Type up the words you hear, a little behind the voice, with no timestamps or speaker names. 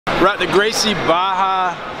We're at the Gracie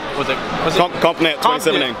Barra, Compnet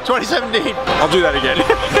 2017. 2017. I'll do that again.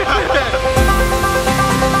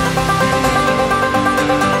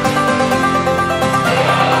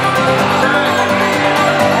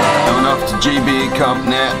 Going off to GB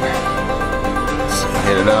Compnet. Let's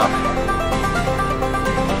hit it up.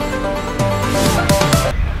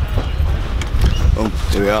 Oh,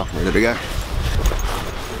 here we are, ready to go.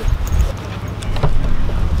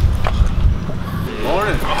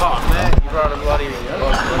 Morning. Oh man, you brought a bloody...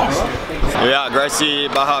 Here we are, Gracie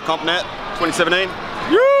Barra Compnet 2017.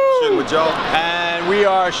 Shooting with Joel. And we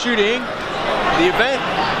are shooting the event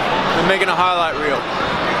and making a highlight reel.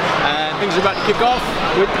 And things are about to kick off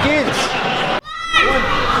with the kids. 1,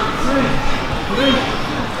 2, 3,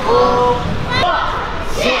 4,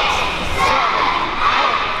 5, 6, 7,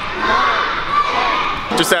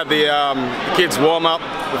 8, 9. Just had the kids warm up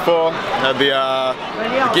before, had the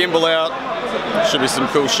gimbal out. Should be some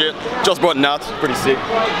cool shit. Just brought nuts, pretty sick,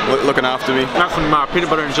 looking after me. Got some peanut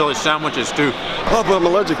butter and jelly sandwiches too. Oh, but I'm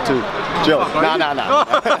allergic to jelly. No.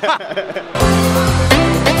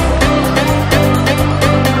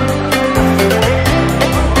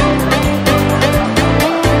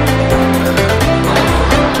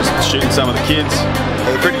 Just shooting some of the kids.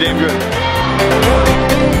 They're pretty damn good.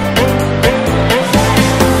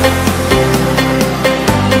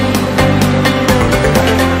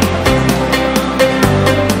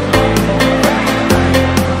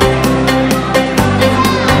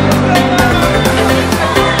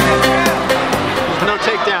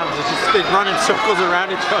 They run in circles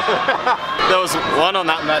around each other. There was one on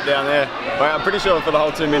that mat down there. Well, I'm pretty sure for the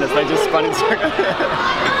whole 2 minutes they just spun in circles.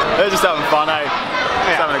 They're just having fun, eh?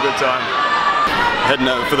 Just having a good time.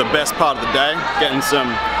 Heading over for the best part of the day, getting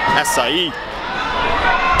some acai.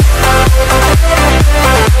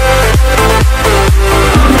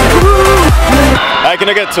 Hey,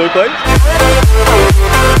 can I get 2, please?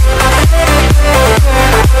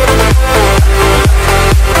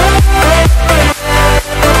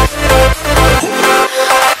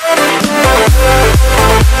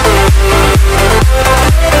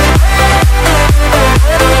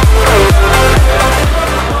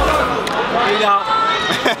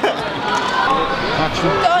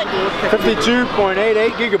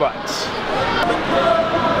 $52.88 gigabytes.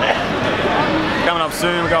 Coming up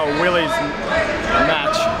soon, we've got Willie's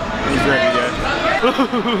match. He's ready to go.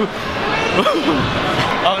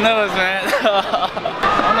 I'm nervous, man.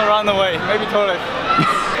 On the run away, maybe toilet.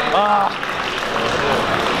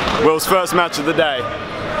 Will's first match of the day.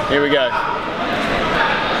 Here we go.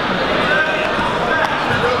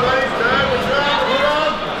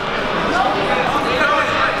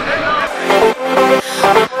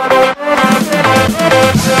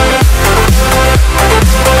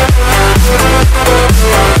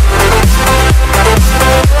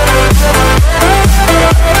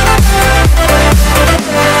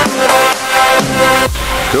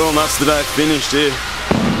 Cool, and that's the day finished here.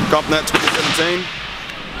 Compnet 2017.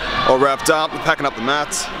 All wrapped up, packing up the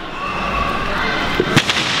mats.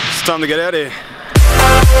 It's time to get out of here.